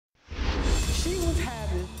she was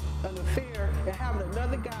having an affair and having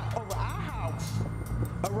another guy over our house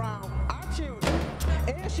around our children,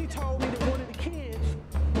 and she told me that one of the kids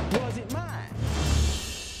wasn't mine.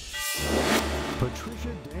 Patricia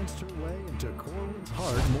danced her way into Corwin's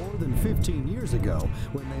heart more than 15 years ago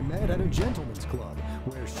when they met at a gentleman's club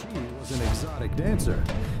where she was an exotic dancer.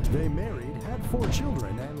 They married, had 4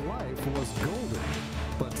 children, and life was golden.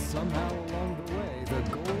 But somehow along the way, the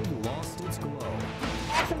gold lost its glow.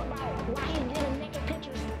 Ask him about why he giving naked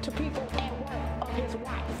pictures to people at work of his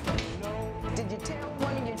wife. No. Did you tell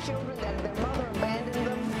one of your children that their mother abandoned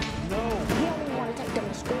them? No. He only want to take them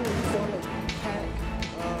to school for the Pack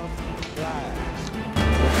of lies.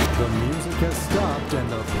 The music has stopped and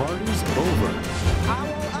the party's over. I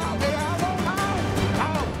want out. Hey, I want out.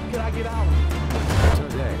 Out. Can I get out?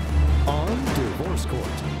 Today, on Divorce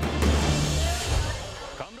Court.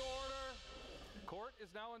 Come to order. Court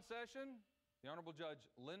is now in session. The Honorable Judge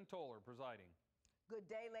Lynn Toller presiding. Good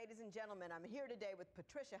day, ladies and gentlemen. I'm here today with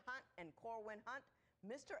Patricia Hunt and Corwin Hunt.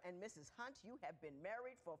 Mr. and Mrs. Hunt, you have been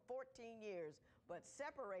married for 14 years, but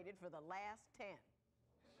separated for the last 10.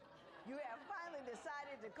 You have finally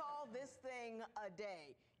decided to call this thing a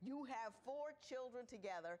day. You have 4 children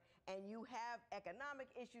together, and you have economic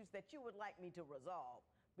issues that you would like me to resolve.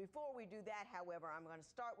 Before we do that, however, I'm going to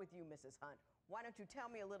start with you, Mrs. Hunt. Why don't you tell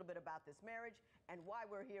me a little bit about this marriage and why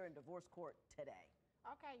we're here in divorce court today?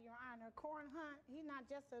 Okay, Your Honor, Corwin Hunt, he's not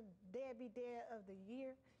just a deadbeat dad of the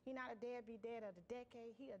year. He's not a deadbeat dad of the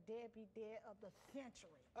decade. He a deadbeat dad of the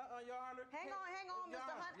century. Your Honor. Hang on, Mr.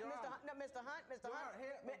 Hunt. Mr. Hunt. No, Mr. Hunt. Mr. Hunt.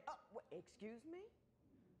 Excuse me?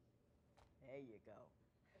 There you go.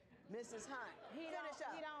 Mrs. Hunt, He finish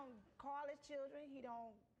up. don't call his children. He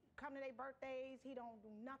don't come to their birthdays. He don't do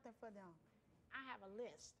nothing for them. I have a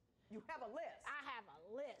list. You have a list. I have a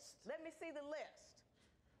list. Let me see the list.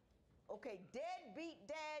 Okay, deadbeat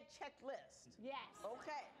dad checklist. Yes.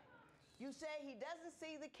 Okay. You say he doesn't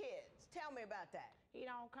see the kids. Tell me about that. He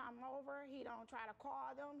don't come over. He don't try to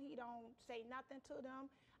call them. He don't say nothing to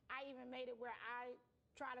them. I even made it where I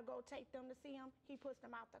try to go take them to see him. He puts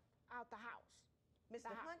them out the house.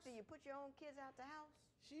 Mr. The Hunt, house. do you put your own kids out the house?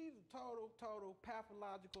 She's a total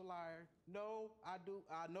pathological liar. No, I do.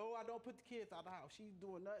 I know I don't put the kids out of the house. She's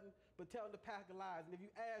doing nothing but telling the pack of lies. And if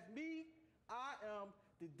you ask me, I am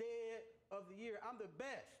the dad of the year. I'm the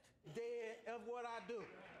best dad of what I do,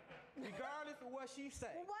 regardless of what she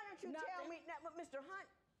say. Well, why don't you tell Nothing. me, now, Mr. Hunt,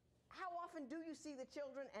 how often do you see the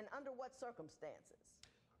children and under what circumstances?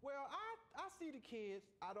 Well, I see the kids.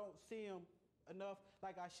 I don't see them enough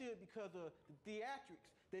like I should because of the theatrics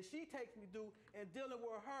that she takes me through, and dealing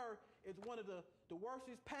with her is one of the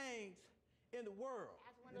worstest pains in the world.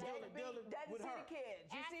 Dealing Doesn't with see her. the kids.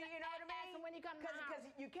 You see, you know what I mean? Ask him when he come to my Because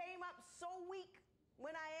house. you came up so weak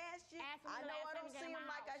when I asked you. Ask him I the know last I time don't he see came to him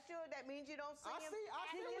my like I house. should. That means you don't see I him. see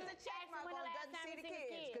He it. uses a check Ask him mark when the on last doesn't time see he the seen the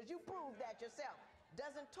kids kids. because you proved that yourself.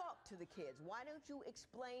 Doesn't talk to the kids. Why don't you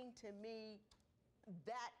explain to me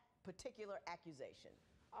that particular accusation?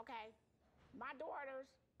 Okay, my daughters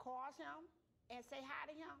calls him and say hi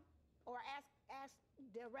to him, or ask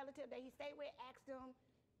the relative that he stay with, ask them,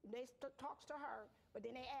 they talks to her, but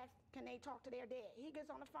then they ask, can they talk to their dad? He gets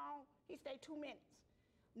on the phone, he stay 2 minutes.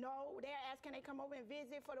 No, they're asking, can they come over and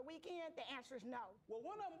visit for the weekend? The answer is no. Well,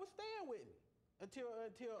 one of them was staying with me until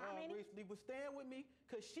How many? recently. Was staying with me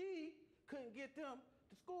because she couldn't get them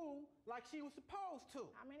to school like she was supposed to.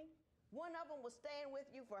 How many? One of them was staying with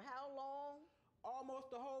you for how long? Almost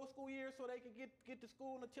the whole school year, so they could get to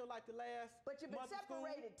school until like the last But you've been month of school.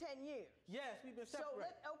 separated 10 years. Yes, we've been So,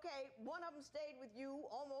 separated. okay, one of them stayed with you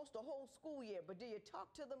almost the whole school year, but do you talk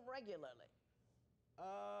to them regularly?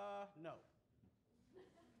 No.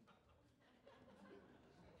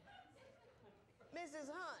 Mrs.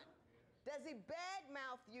 Hunt, does he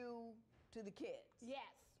badmouth you to the kids? Yes.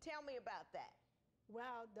 Tell me about that.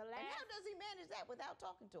 Well, the And how last, does he manage that without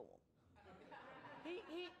talking to them?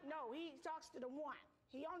 he talks to the one.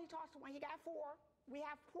 He only talks to one. He got 4. We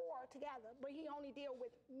have 4 together, but he only deal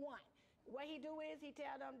with one. What he do is he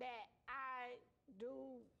tell them that I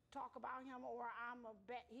do talk about him, or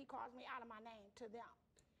he calls me out of my name to them,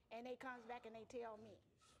 and they comes back and they tell me.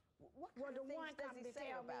 What Well, kind the of one things does comes he to say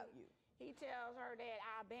tell about me. you? He tells her that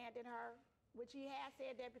I abandoned her, which he has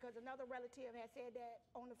said that because another relative had said that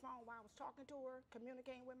on the phone while I was talking to her,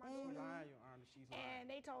 communicating with my She's daughter. lying, Your Honor. She's lying. And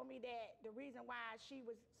they told me that the reason why she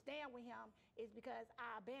was staying with him is because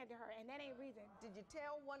I abandoned her, and that ain't reason. Did you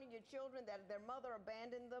tell one of your children that their mother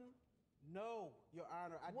abandoned them? No, Your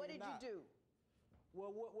Honor, I What did did not. you do?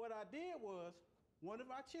 Well, what I did was, one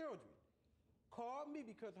of our children called me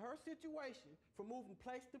because her situation from moving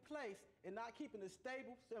place to place and not keeping a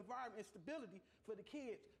stable environment and stability for the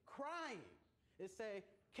kids, crying and say,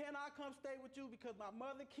 can I come stay with you because my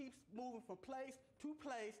mother keeps moving from place to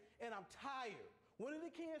place and I'm tired. One of the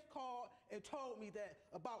kids called and told me that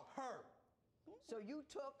about her. So you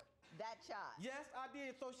took that child? Yes, I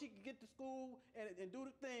did, so she could get to school and do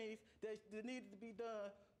the things that needed to be done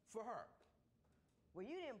for her. Well,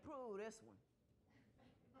 you didn't prove this one,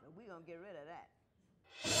 so we're going to get rid of that.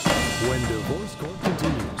 When divorce court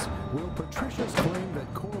continues, will Patricia's claim that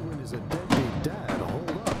Corwin is a deadbeat dad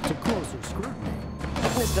hold up to closer scrutiny?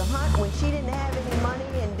 Mr. Hunt, when she didn't have any money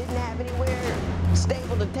and didn't have anywhere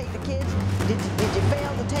stable to take the kids, did you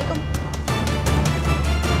fail to take them?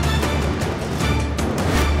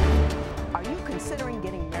 Are you considering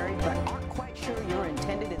getting married but aren't quite sure your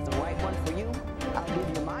intended is the right one for you? I'll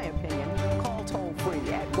give you my opinion. Call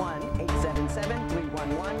toll-free at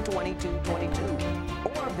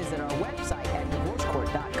 1-877-311-2222 or visit our website at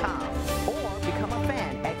divorcecourt.com or become a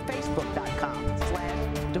fan at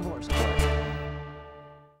facebook.com/divorcecourt.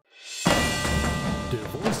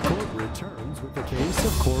 Divorce court returns with the case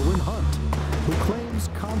of Corwin Hunt, who claims,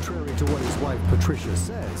 contrary to what his wife Patricia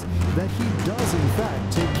says, that he does in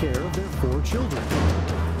fact take care of their 4 children.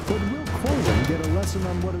 But will Corwin get a lesson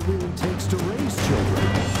on what it really takes to raise children?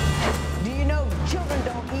 Do you know children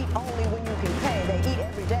don't eat only when you can pay, they eat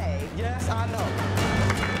every day? Yes, I know.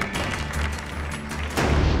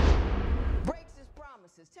 Breaks his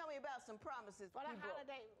promises. Tell me about some promises. For the he broke.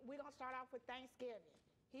 holiday, we're going to start off with Thanksgiving.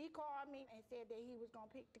 He called me and said that he was going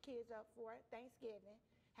to pick the kids up for Thanksgiving,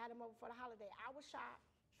 had them over for the holiday. I was shocked.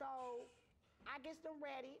 So I get them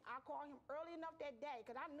ready. I called him early enough that day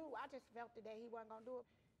because I knew, I just felt the day he wasn't going to do it.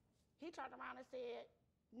 He turned around and said,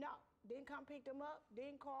 no, didn't come pick them up,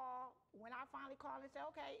 didn't call. When I finally called and said,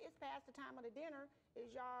 okay, it's past the time of the dinner.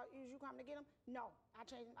 Is you coming to get them? No, I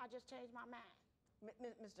just changed my mind.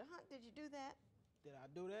 Mr. Hunt, did you do that? Did I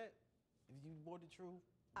do that? If you want the truth?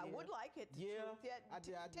 I Yeah. would like it. Yeah, I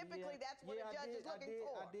did. Typically, that's what a judge is looking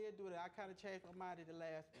for. I did do that. I kind of changed my mind at the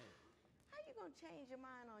last minute. How are you going to change your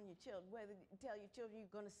mind on your children? Whether you tell your children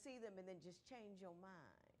you're going to see them and then just change your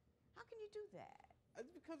mind. How can you do that?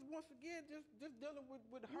 It's because once again, just dealing with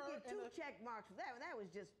You her. get 2 check marks for that one. That was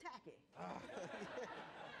just tacky.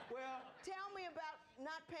 Well, Tell me about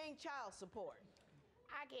not paying child support.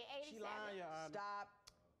 I get 87. she lying, Your Honor. Stop.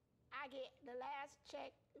 I get the last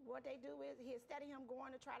check. What they do is, instead of him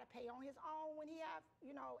going to try to pay on his own when he have,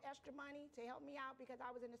 extra money to help me out, because I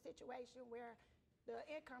was in a situation where the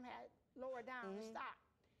income had lowered down and stopped,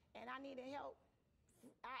 and I needed help.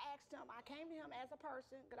 I asked him, I came to him as a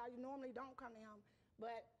person, because I normally don't come to him,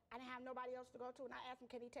 but I didn't have nobody else to go to, and I asked him,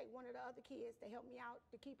 can he take one of the other kids to help me out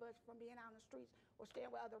to keep us from being out on the streets or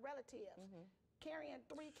staying with other relatives. Carrying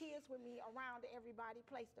 3 kids with me around to everybody,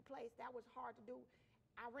 place to place, that was hard to do.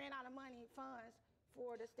 I ran out of money, funds,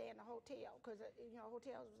 to stay in the hotel, because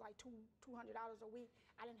hotels was like $200 a week.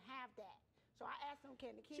 I didn't have that, so I asked him,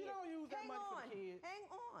 can the kids? She don't use that money for the kids. Hang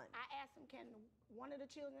on. I asked him, can one of the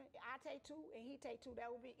children, I take 2 and he take 2. That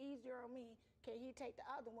would be easier on me. Can he take the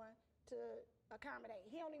other one to accommodate?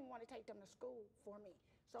 He don't even want to take them to school for me,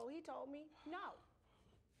 so he told me no.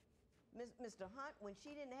 Mr. Hunt, when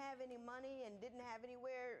she didn't have any money and didn't have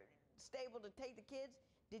anywhere stable to take the kids,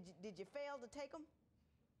 did you fail to take them?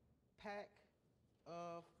 Pack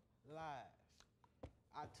of lies.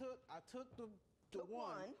 I took the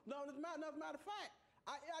one. No, as a matter of fact,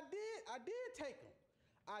 I did take them.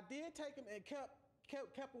 I did take them and kept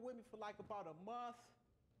them with me for like about a month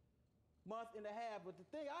and a half. But the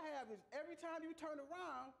thing I have is, every time you turn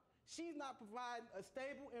around, she's not providing a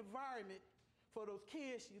stable environment for those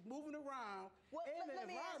kids. She's moving around. Well, in let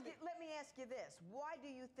me ask you this. Why do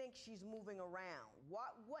you think she's moving around?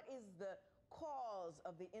 What is the cause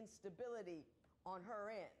of the instability on her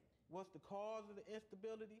end? What's the cause of the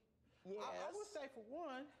instability? Yes. I would say, for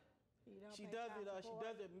one, she doesn't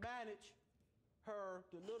manage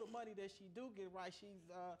the little money that she do get right.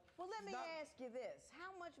 Well, let me ask you this.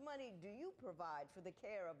 How much money do you provide for the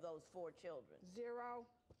care of those 4 children? 0.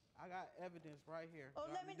 I got evidence right here.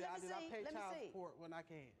 Oh, let me see. I pay child support when I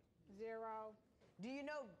can. 0. Do you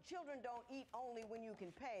know children don't eat only when you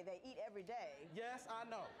can pay? They eat every day. Yes, I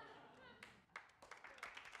know.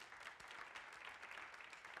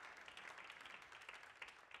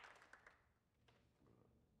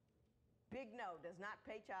 Big no, does not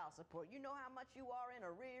pay child support. You know how much you are in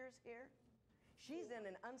arrears here? She's in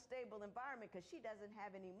an unstable environment because she doesn't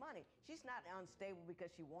have any money. She's not unstable because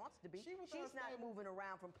she wants to be. She's not moving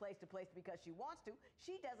around from place to place because she wants to.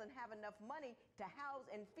 She doesn't have enough money to house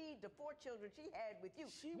and feed the 4 children she had with you.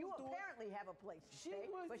 You apparently have a place to stay,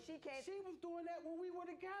 but she can't. She was doing that when we were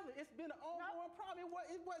together. It's been an ongoing problem.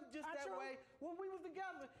 It wasn't just that way. When we was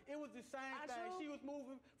together, it was the same thing. She was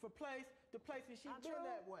moving from place to place, and she's been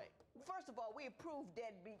that way. First of all, we approve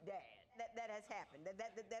deadbeat dad. That has happened.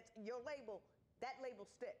 That's your label. That label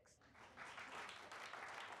sticks.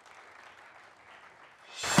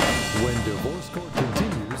 When divorce court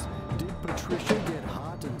continues, did Patricia get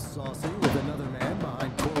hot and saucy with another man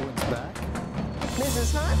behind Corwin's back?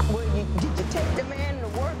 Mrs. Hunt, did you take the man to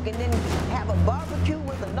work and then have a barbecue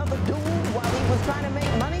with another dude while he was trying to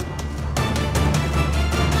make money?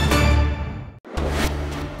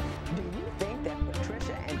 Do you think that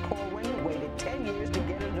Patricia and Corwin waited 10 years to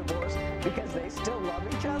get a divorce because they still love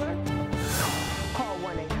each other? Call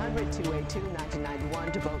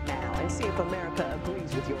 1-800-282-1991 to vote now and see if America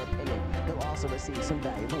agrees with your opinion. You'll also receive some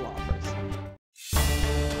valuable offers.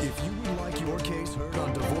 If you would like your case heard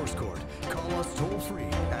on Divorce Court, call us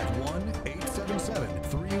toll-free at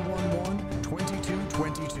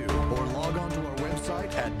 1-877-311-2222 or log on to our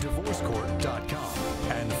website at divorcecourt.com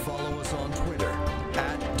and follow us on Twitter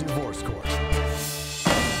 @DivorceCourt.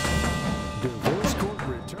 Divorce Court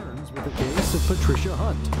returns with the case of Patricia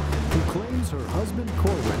Hunt, who claims her husband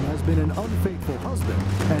Corwin has been an unfaithful husband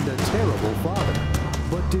and a terrible father.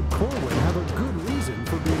 But did Corwin have a good reason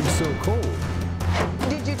for being so cold?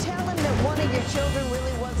 Did you tell him that one of your children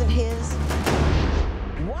really wasn't his?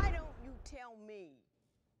 Why don't you tell me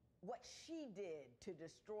what she did to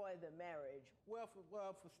destroy the marriage? Well, for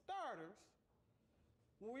starters,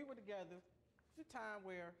 when we were together, it was a time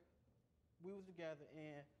where we was together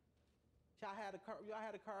and I had a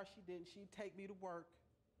car. She didn't. She'd take me to work.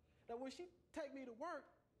 Now, when she take me to work,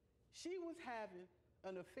 she was having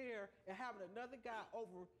an affair and having another guy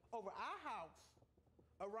over our house,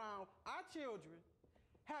 around our children,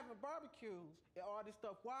 having barbecues and all this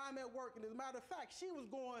stuff while I'm at work. And as a matter of fact, she was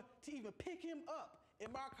going to even pick him up in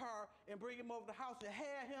my car and bring him over to the house and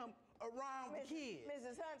have him around the kids.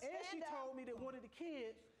 Mrs. Hunt, and she told me that one of the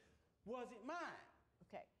kids wasn't mine.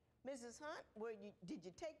 Okay. Mrs. Hunt, did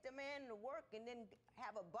you take the man to work and then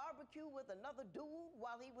have a barbecue with another dude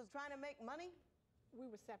while he was trying to make money?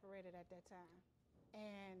 We were separated at that time.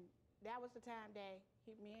 And that was the time that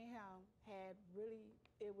me and him had really,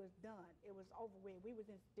 it was done. It was over with. We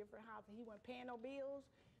was in different houses. He wasn't paying no bills.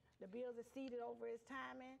 The bills exceeded over his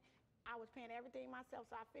timing. I was paying everything myself.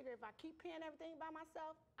 So I figured if I keep paying everything by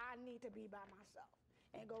myself, I need to be by myself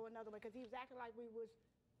and go another way. Because he was acting like we was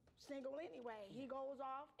single anyway. He goes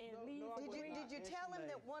off and leaves. Did you tell him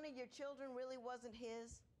that one of your children really wasn't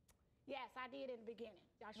his? Yes, I did in the beginning.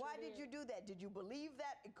 Why did you do that? Did you believe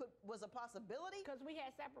that it was a possibility? Because we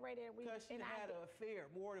had separated. Because she had an affair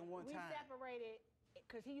more than one time. We separated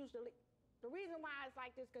because he used to leave. The reason why it's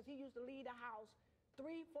like this because he used to leave the house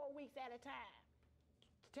 3-4 weeks at a time,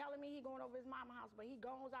 telling me he going over his mama's house, but he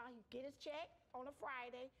goes out, he get his check on a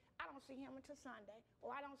Friday. I don't see him until Sunday,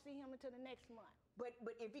 or I don't see him until the next month. But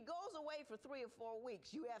if he goes away for 3 or 4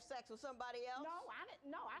 weeks, you have sex with somebody else? No, I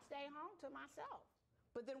didn't. No, I stay home to myself.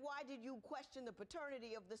 But then why did you question the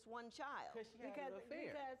paternity of this one child? Because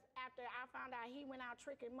after I found out he went out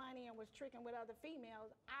tricking money and was tricking with other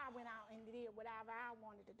females, I went out and did whatever I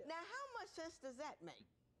wanted to do. Now, how much sense does that make?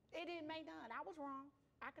 It didn't make none. I was wrong.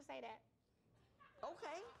 I could say that.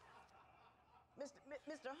 Okay.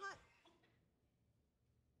 Mr. Hunt,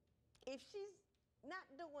 if she's not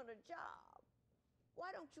doing a job,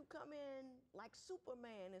 why don't you come in like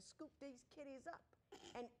Superman and scoop these kiddies up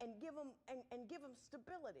and give them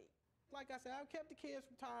stability? Like I said, I've kept the kids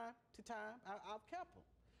from time to time. I've kept them.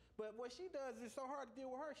 But what she does is so hard to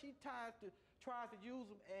deal with her. She tries to use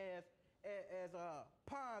them as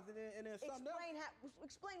pawns and then something else.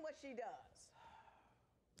 Explain what she does.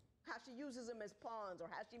 How she uses them as pawns, or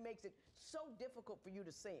how she makes it so difficult for you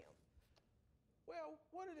to see them. Well,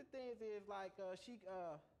 one of the things is like she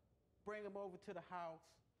bring them over to the house,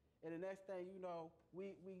 and the next thing you know,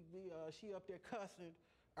 she up there cussing,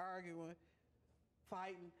 arguing,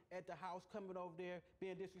 fighting at the house, coming over there,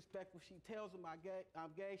 being disrespectful. She tells him I'm gay.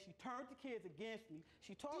 She turned the kids against me.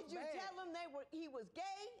 She talks bad. Did you tell him he was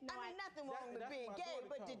gay? No, I mean, nothing wrong with being gay,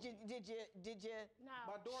 but did you share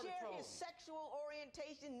his sexual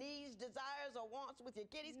orientation, needs, desires, or wants with your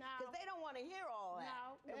kiddies? No. Because they don't want to hear all that.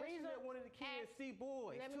 No. The reason that one of the kids see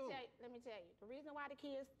boys let too. me tell you. The reason why the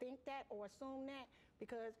kids think that or assume that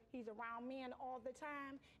because he's around men all the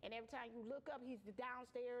time, and every time you look up, he's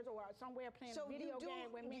downstairs or somewhere playing a video game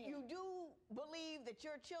with men. You do believe that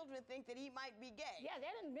your children think that he might be gay? Yeah, they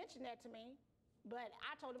didn't mention that to me, but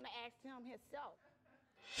I told him to ask him himself.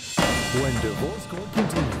 When divorce court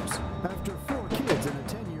continues, after 4 kids and a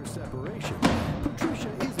 10-year separation, Patricia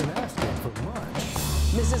isn't asking for much.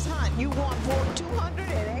 Mrs. Hunt, you want for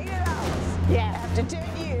 $280. Yeah. After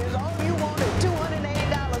 10 years, all you want is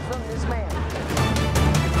 $280 from this man.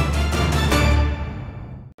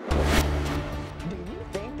 Do you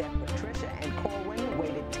think that Patricia and Corwin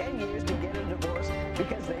waited 10 years to get a divorce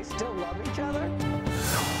because they still love each other?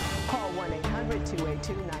 Call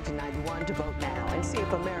 1-800-282-1991 to vote now and see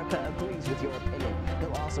if America agrees with your opinion.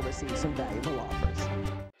 You'll also receive some valuable offers.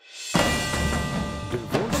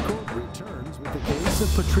 Divorce court returns with the case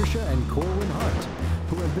of Patricia and Corwin Hunt,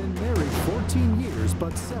 who have been married 14 years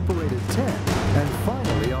but separated 10, and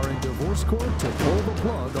finally are in divorce court to pull the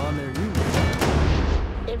plug on their union.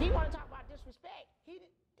 If he want to talk about disrespect, he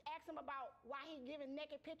asked him about why he giving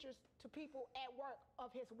naked pictures to people at work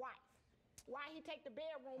of his wife. Why he take the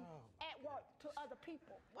bedroom at work to other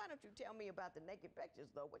people. Why don't you tell me about the naked pictures,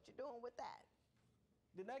 though? What you doing with that?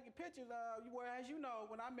 The naked pictures, well, as you know,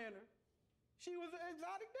 when I met her, she was an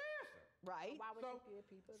exotic dancer. Right. Why would you give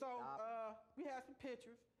people? So we had some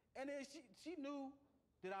pictures, and then she knew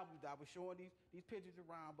that I was showing these pictures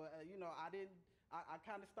around, but you know, I didn't. I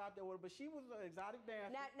kind of stopped there with her, but she was an exotic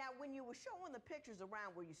dancer. Now, when you were showing the pictures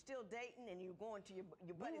around, were you still dating and you going to your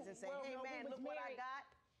buddies and saying, "Hey, man, look what I got"?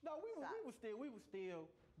 No, we were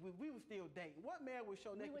still dating. What man would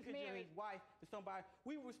show naked pictures of his wife to somebody?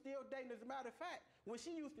 We were still dating. As a matter of fact, when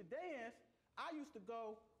she used to dance, I used to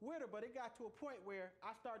go with her, but it got to a point where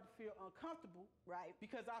I started to feel uncomfortable. Right.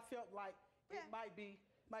 Because I felt like it might be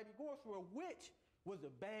going through her, which was a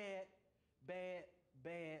bad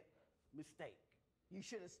mistake. You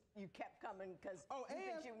kept coming because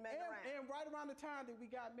you met around. And right around the time that we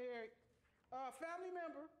got married, a family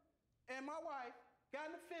member and my wife got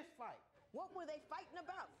in a fist fight. What were they fighting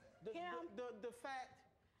about? The fact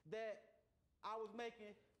that I was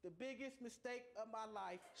making the biggest mistake of my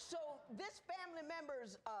life. So this family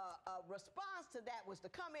member's response to that was to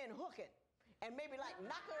come in hooking and maybe like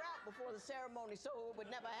knock her out before the ceremony, so it would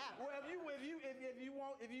never happen. Well, if you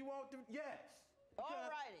want to, yes. All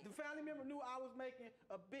righty. The family member knew I was making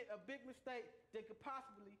a big mistake that could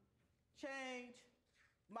possibly change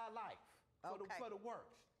my life for the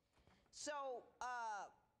worse. So,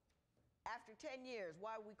 after 10 years,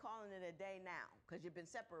 why are we calling it a day now? Because you've been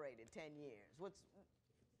separated 10 years.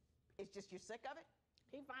 It's just you're sick of it?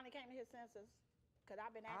 He finally came to his senses, because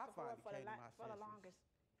I've been asking for the longest.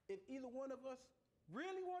 If either one of us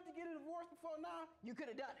really wanted to get a divorce before now, you could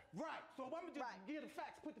have done it. Right. So I'm going to just give the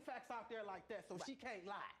facts, put the facts out there like that so she can't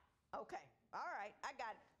lie. Okay. All right. I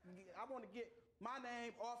got it. I want to get my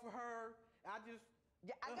name off of her.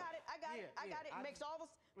 Yeah, I got it. It makes all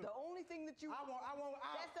the only thing that you I want out.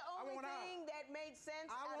 That's the only thing that made sense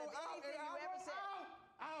out of anything you ever said.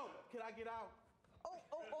 Out. Can I get out? Oh,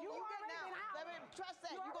 you getting out. Let me trust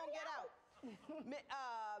that. You're going to get out.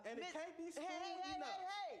 And it can't be smooth enough.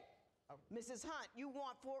 Hey. Mrs. Hunt, you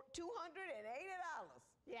want for $280.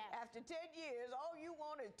 Yeah. After 10 years, all you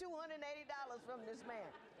want is $280 from this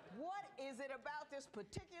man. What is it about this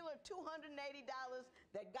particular $280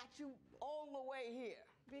 that got you all the way here?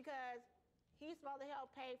 Because he's supposed to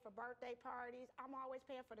help pay for birthday parties. I'm always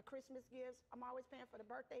paying for the Christmas gifts. I'm always paying for the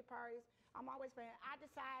birthday parties. I'm always paying. I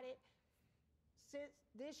decided since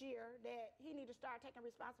this year that he need to start taking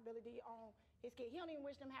responsibility on his kid. He don't even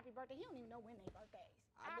wish them happy birthday. He don't even know when their birthdays.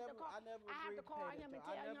 I have to call him and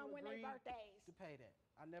tell him when their birthdays. To pay that.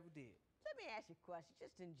 I never did. Let me ask you a question,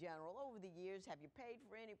 just in general. Over the years, have you paid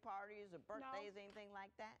for any parties or birthdays, anything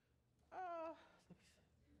like that?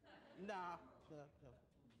 Nah.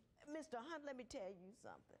 Mr. Hunt, let me tell you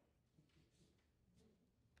something.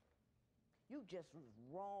 You just as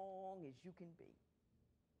wrong as you can be.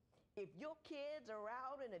 If your kids are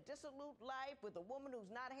out in a dissolute life with a woman who's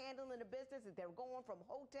not handling the business, if they're going from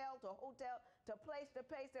hotel to hotel to place,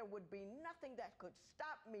 there would be nothing that could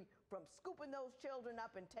stop me from scooping those children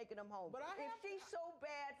up and taking them home. But if she's so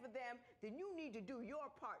bad for them, then you need to do your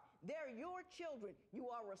part. They're your children. You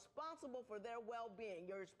are responsible for their well-being.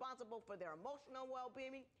 You're responsible for their emotional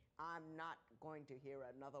well-being. I'm not going to hear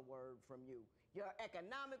another word from you. Your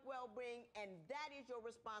economic well-being, and that is your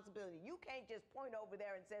responsibility. You can't just point over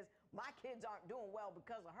there and says, my kids aren't doing well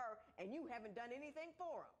because of her, and you haven't done anything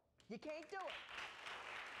for them. You can't do it.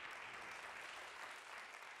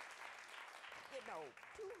 You know,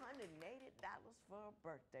 $280 for a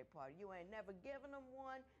birthday party. You ain't never given them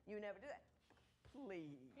one. You never do that.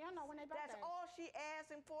 please. You don't know when they birthdays. That's all she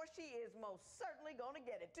asking for. She is most certainly going to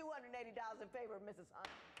get it. $280 in favor of Mrs.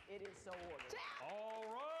 Hunt. It is so ordered. All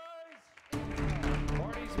rise.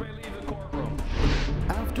 Parties may leave the courtroom.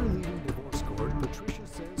 After leaving divorce court, Patricia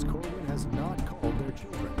says Corwin has not called their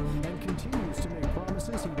children and continues to make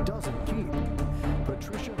promises he doesn't keep.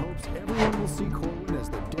 Patricia hopes everyone will see Corwin